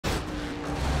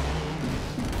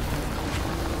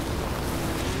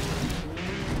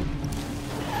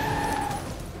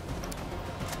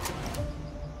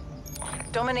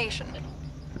Domination.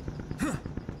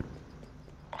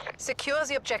 Secure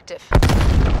the objective.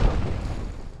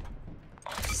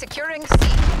 Securing C.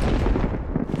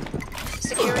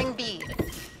 Securing B.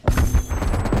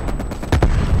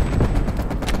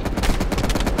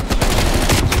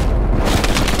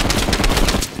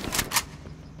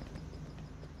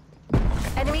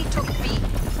 Enemy took B.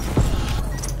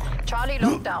 Charlie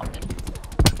locked down.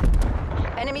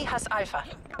 Enemy has Alpha.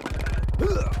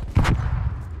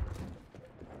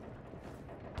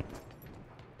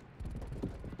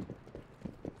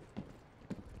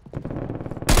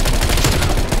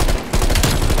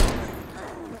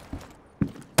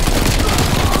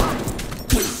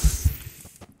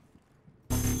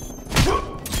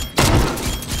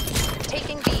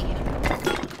 Taking B.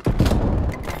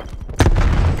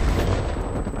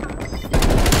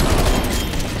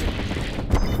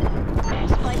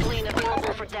 Spike lane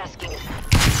available for tasking.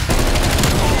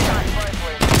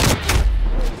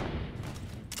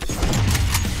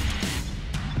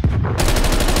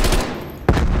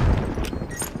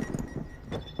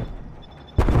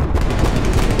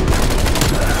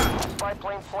 Spy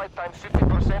plane flight time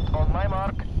 50% on my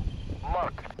mark.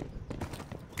 Mark.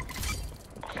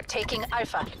 Taking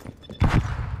Alpha.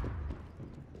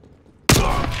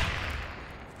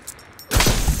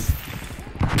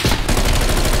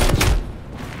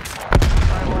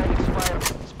 Timeline expired.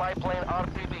 Spy plane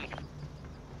RTB.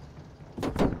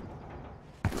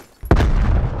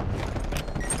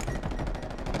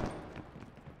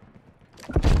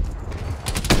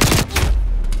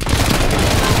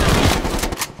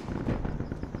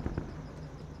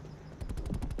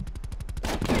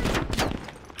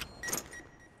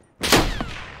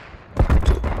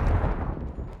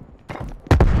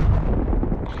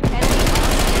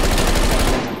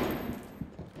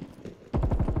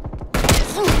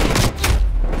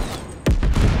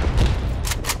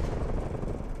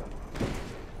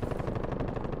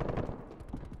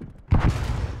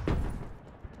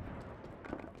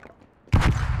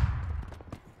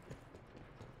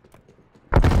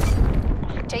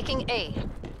 Taking A.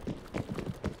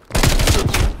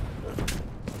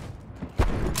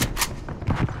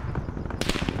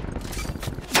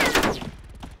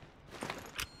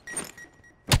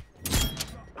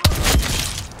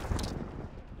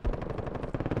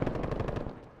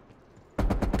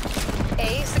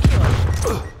 A secure.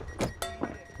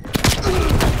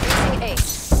 Using A.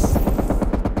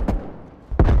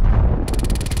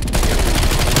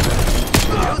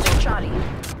 Losing Charlie.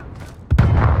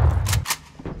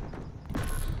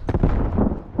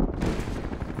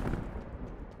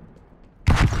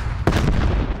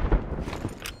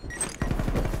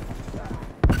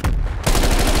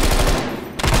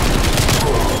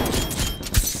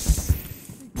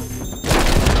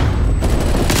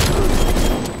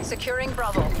 Securing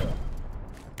Bravo.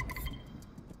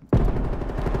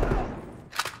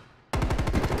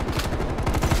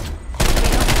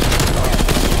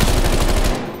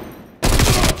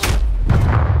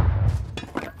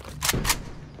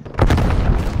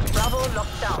 Bravo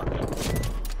locked down.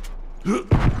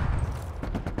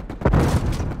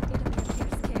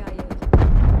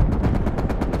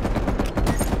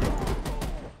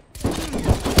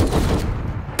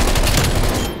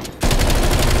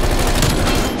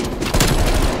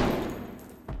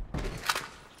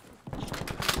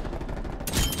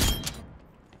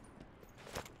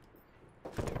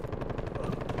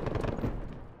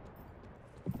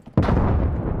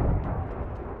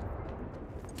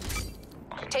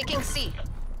 Taking C.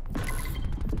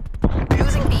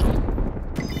 Losing B.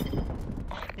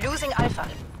 Losing Alpha.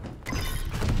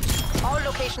 All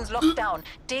locations locked down.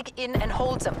 Dig in and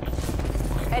hold them.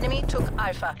 Enemy took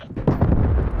Alpha.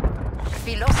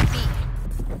 We lost B.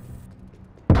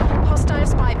 Hostile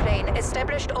spy plane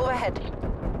established overhead.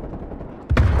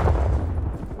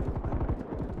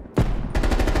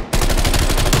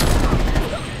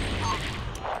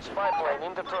 Spy plane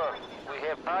in the turn. We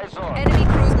have eyes on. Enemy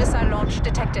cruise missile launch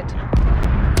detected.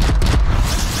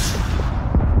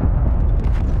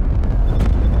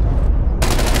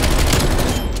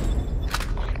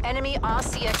 Enemy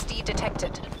RCXD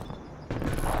detected.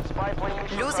 Spy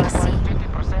plane Losing C.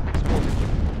 50% exploded.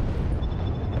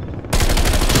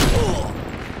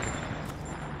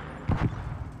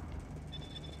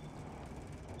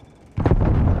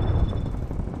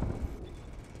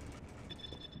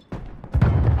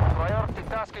 Priority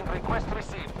tasking request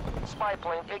received. Spy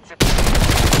plane exit.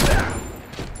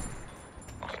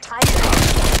 Time is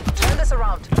up. Turn this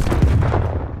around.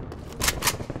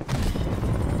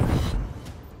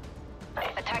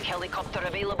 Attack helicopter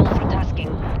available for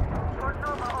tasking.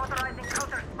 Nova authorizing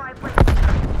counter spy plane.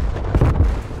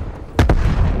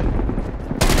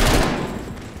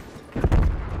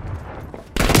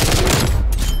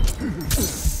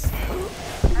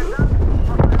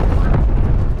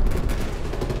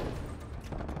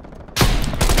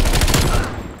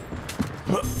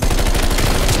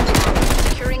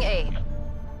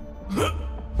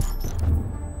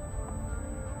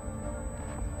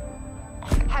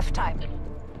 Halftime.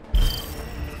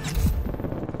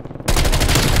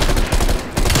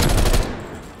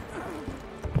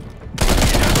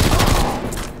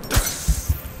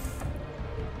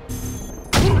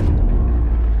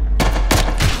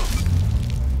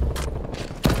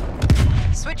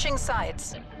 Switching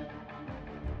sides.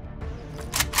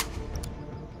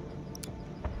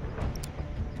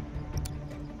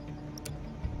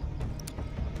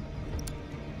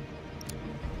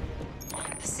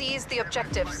 Seize the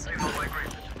objectives.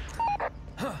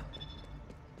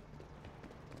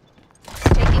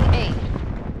 Taking A.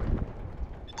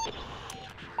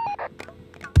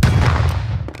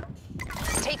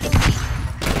 Taking B.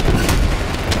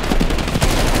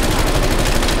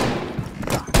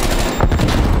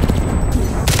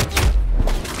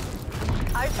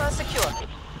 Alpha secure.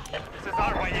 This is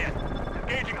RYN.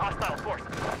 Engaging hostile force.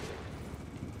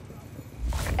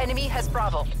 Enemy has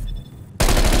Bravo.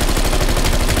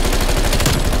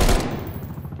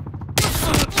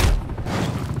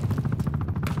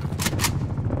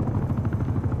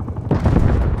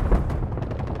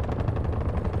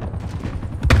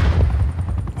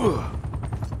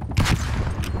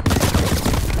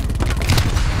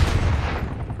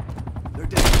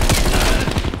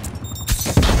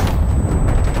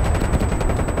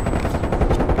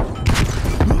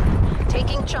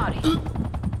 Taking Charlie.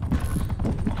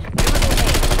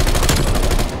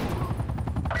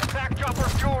 Attack chopper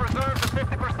fuel reserves at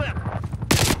 50%.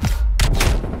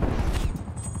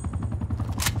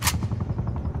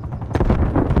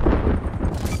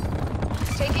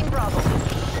 Taking Bravo.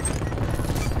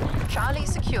 Charlie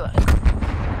secure.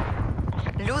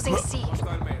 Losing C.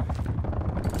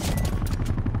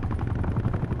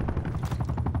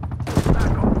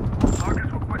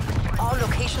 All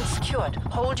locations secured.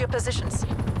 Hold your positions.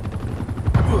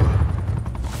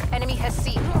 Enemy has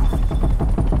C.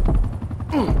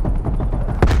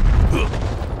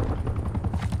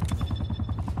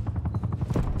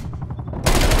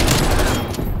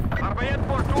 RYN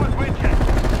 4-2 is wind check.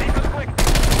 Keep us quick.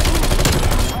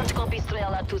 Hard copy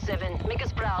Strela 2-7. Make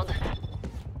us proud.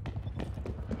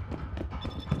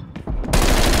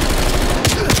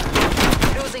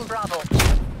 Losing Bravo.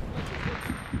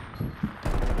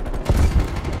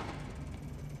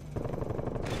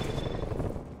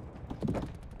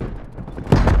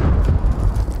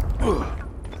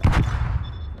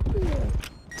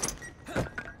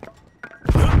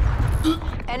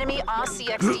 Enemy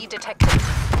RCXD detected.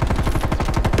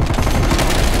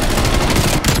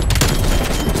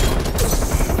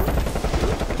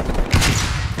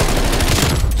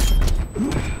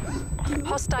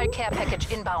 Hostile care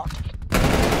package inbound.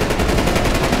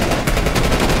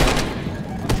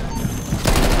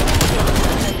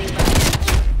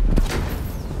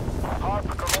 Harp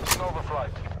commencing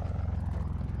overflight.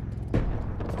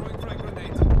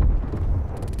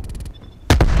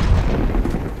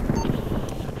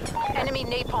 Enemy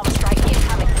napalm strike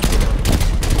incoming.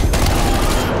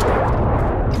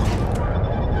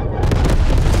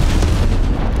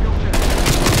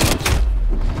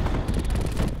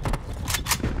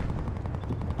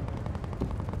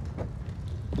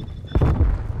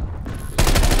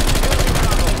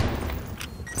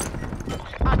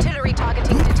 Artillery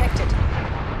targeting detected.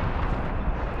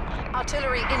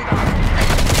 Artillery inbound.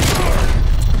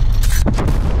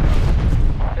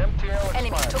 MTL Enemy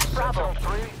expired. took Bravo.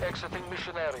 Sentinel 3 exiting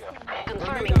mission area.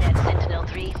 Confirming that, Sentinel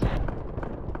 3.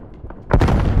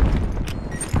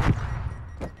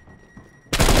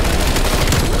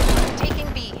 Taking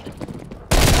B.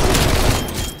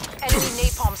 Enemy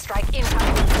napalm strike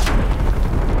incoming.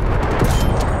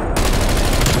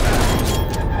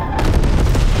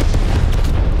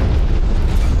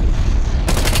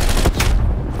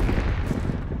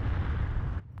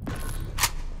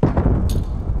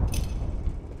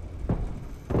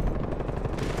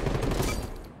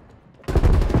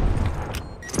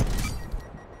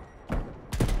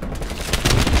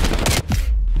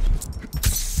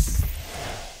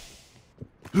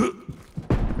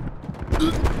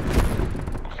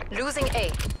 Losing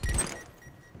A.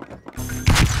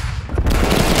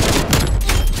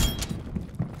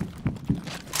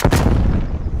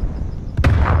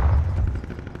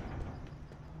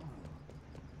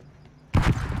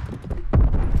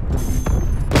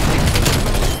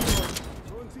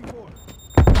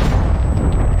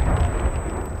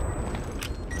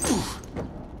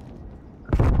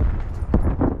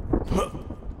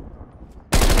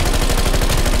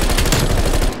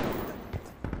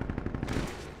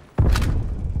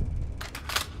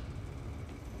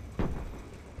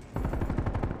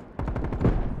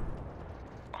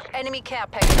 Enemy care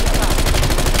package inbound.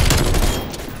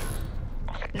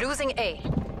 Losing A.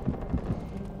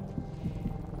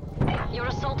 Your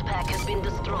assault pack has been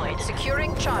destroyed.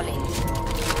 Securing Charlie.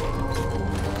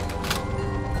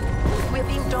 We're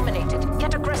being dominated.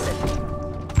 Get aggressive.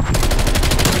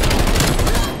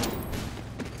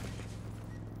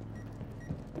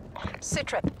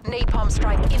 Sitrep, napalm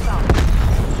strike inbound.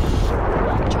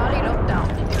 Charlie locked down.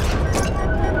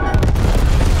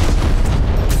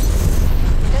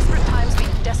 Desperate times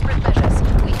mean desperate measures.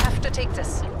 We have to take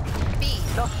this. B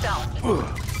locked down.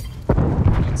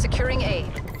 Securing A.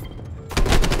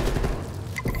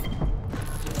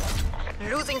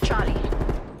 Losing Charlie.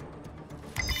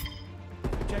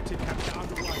 Objective capture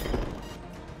underway.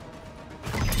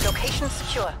 Location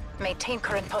secure. Maintain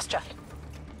current posture.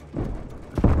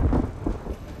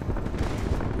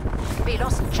 We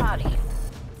lost Charlie.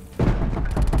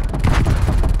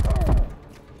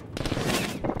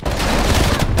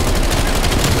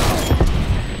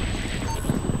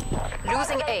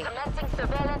 Losing A. Commencing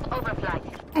surveillance overflight.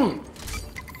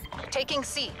 Taking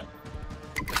C.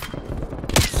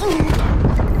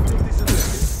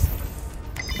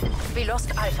 We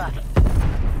lost Alpha.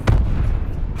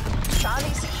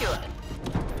 Charlie secure.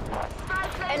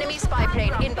 Enemy spy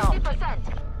plane inbound.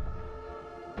 50%.